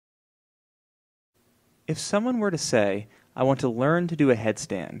If someone were to say, I want to learn to do a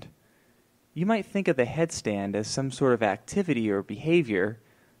headstand, you might think of the headstand as some sort of activity or behavior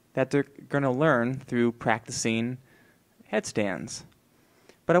that they're going to learn through practicing headstands.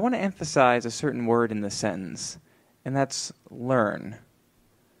 But I want to emphasize a certain word in the sentence, and that's learn.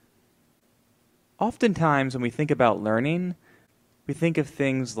 Oftentimes when we think about learning, we think of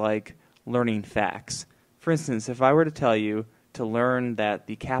things like learning facts. For instance, if I were to tell you to learn that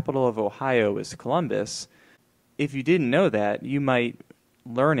the capital of Ohio is Columbus, if you didn't know that, you might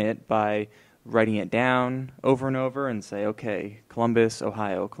learn it by writing it down over and over and say, okay, Columbus,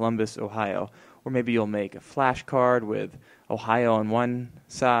 Ohio, Columbus, Ohio. Or maybe you'll make a flashcard with Ohio on one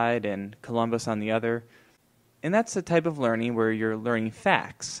side and Columbus on the other. And that's the type of learning where you're learning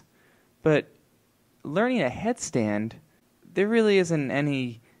facts. But learning a headstand, there really isn't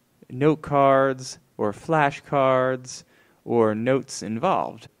any note cards or flashcards or notes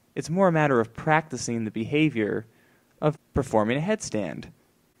involved. It's more a matter of practicing the behavior of performing a headstand.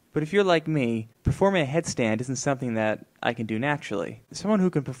 But if you're like me, performing a headstand isn't something that I can do naturally. Someone who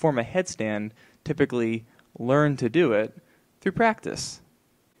can perform a headstand typically learn to do it through practice.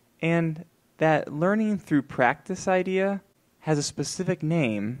 And that learning through practice idea has a specific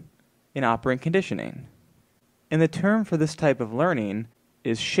name in operant conditioning. And the term for this type of learning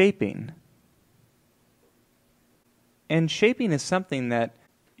is shaping. And shaping is something that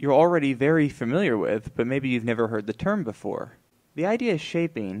you're already very familiar with, but maybe you've never heard the term before. The idea of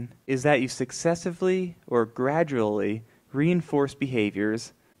shaping is that you successively or gradually reinforce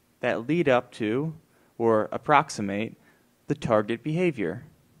behaviors that lead up to or approximate the target behavior.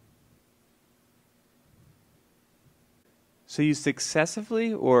 So you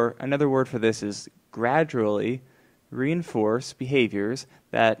successively, or another word for this is gradually, reinforce behaviors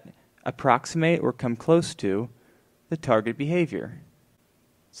that approximate or come close to the target behavior.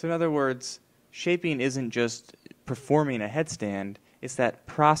 So in other words, shaping isn't just performing a headstand, it's that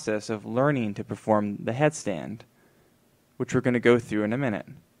process of learning to perform the headstand, which we're going to go through in a minute.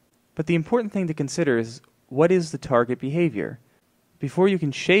 But the important thing to consider is, what is the target behavior? Before you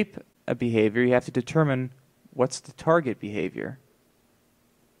can shape a behavior, you have to determine what's the target behavior.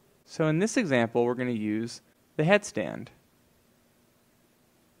 So in this example, we're going to use the headstand.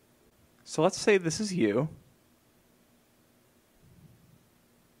 So let's say this is you.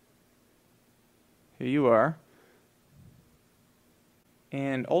 Here you are.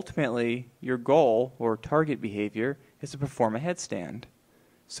 And ultimately, your goal or target behavior is to perform a headstand.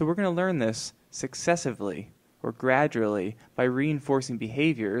 So we're going to learn this successively or gradually by reinforcing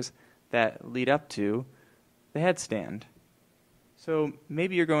behaviors that lead up to the headstand. So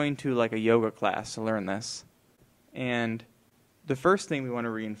maybe you're going to like a yoga class to learn this. And the first thing we want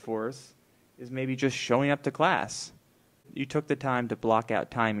to reinforce is maybe just showing up to class. You took the time to block out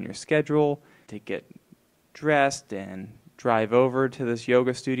time in your schedule to get dressed and drive over to this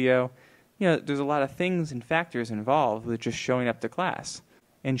yoga studio. You know, there's a lot of things and factors involved with just showing up to class.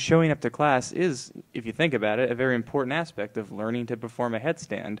 And showing up to class is, if you think about it, a very important aspect of learning to perform a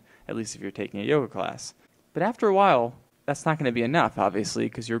headstand, at least if you're taking a yoga class. But after a while, that's not going to be enough, obviously,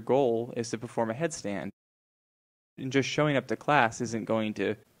 because your goal is to perform a headstand. And just showing up to class isn't going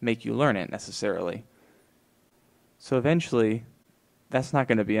to make you learn it necessarily. So eventually, that's not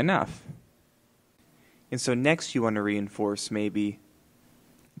going to be enough. And so next you want to reinforce maybe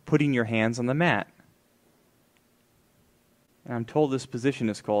putting your hands on the mat. And I'm told this position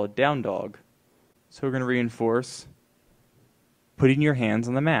is called down dog. So we're going to reinforce putting your hands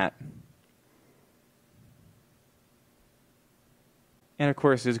on the mat. And of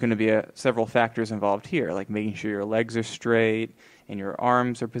course there's going to be several factors involved here, like making sure your legs are straight and your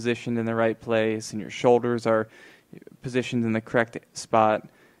arms are positioned in the right place and your shoulders are positioned in the correct spot.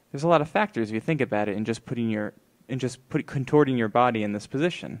 There's a lot of factors if you think about it in just contorting your body in this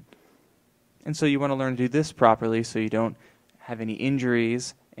position. And so you want to learn to do this properly so you don't have any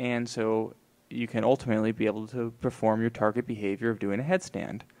injuries, and so you can ultimately be able to perform your target behavior of doing a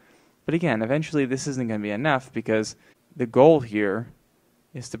headstand. But again, eventually this isn't going to be enough because the goal here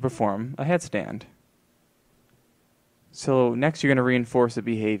is to perform a headstand. So next you're going to reinforce a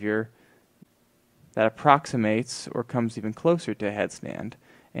behavior that approximates or comes even closer to a headstand.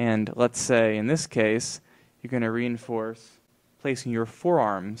 And let's say, in this case, you're going to reinforce placing your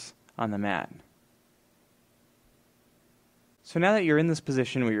forearms on the mat. So now that you're in this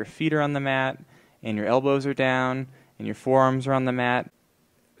position where your feet are on the mat, and your elbows are down, and your forearms are on the mat,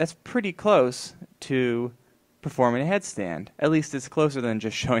 that's pretty close to performing a headstand. At least it's closer than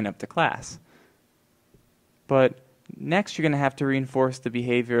just showing up to class. But next you're going to have to reinforce the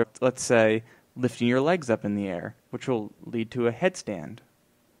behavior, let's say, lifting your legs up in the air, which will lead to a headstand.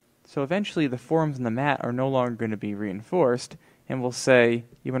 So eventually the forms on the mat are no longer going to be reinforced, and we'll say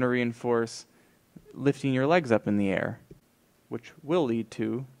you want to reinforce lifting your legs up in the air, which will lead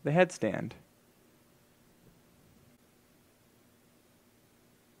to the headstand.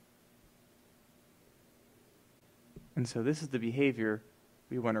 And so this is the behavior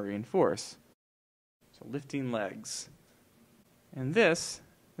we want to reinforce. So lifting legs. And this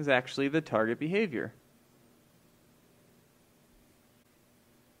is actually the target behavior.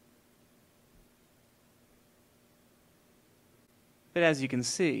 But as you can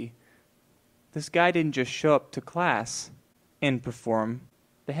see, this guy didn't just show up to class and perform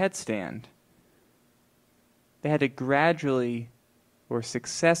the headstand. They had to gradually or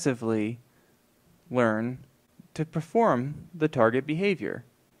successively learn to perform the target behavior.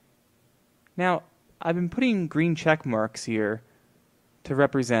 Now, I've been putting green check marks here to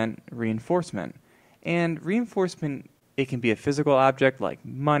represent reinforcement. And reinforcement, it can be a physical object like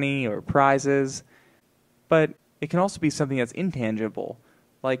money or prizes, but it can also be something that's intangible,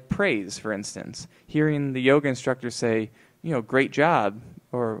 like praise, for instance. Hearing the yoga instructor say, great job,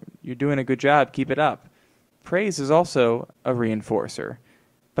 or you're doing a good job, keep it up. Praise is also a reinforcer.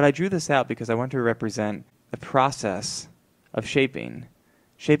 But I drew this out because I want to represent the process of shaping.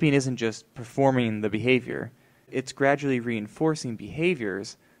 Shaping isn't just performing the behavior. It's gradually reinforcing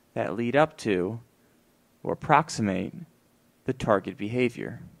behaviors that lead up to or approximate the target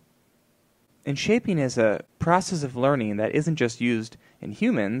behavior. And shaping is a process of learning that isn't just used in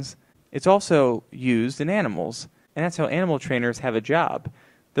humans, it's also used in animals. And that's how animal trainers have a job.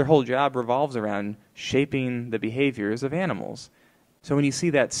 Their whole job revolves around shaping the behaviors of animals. So when you see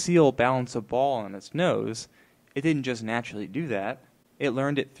that seal balance a ball on its nose, it didn't just naturally do that. It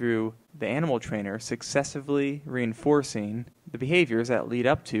learned it through the animal trainer successively reinforcing the behaviors that lead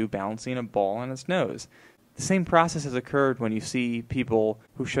up to balancing a ball on its nose. The same process has occurred when you see people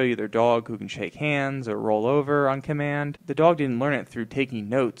who show you their dog who can shake hands or roll over on command. The dog didn't learn it through taking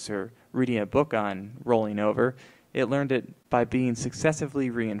notes or reading a book on rolling over. It learned it by being successively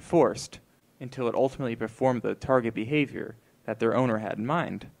reinforced until it ultimately performed the target behavior that their owner had in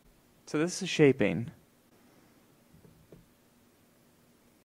mind. So this is shaping.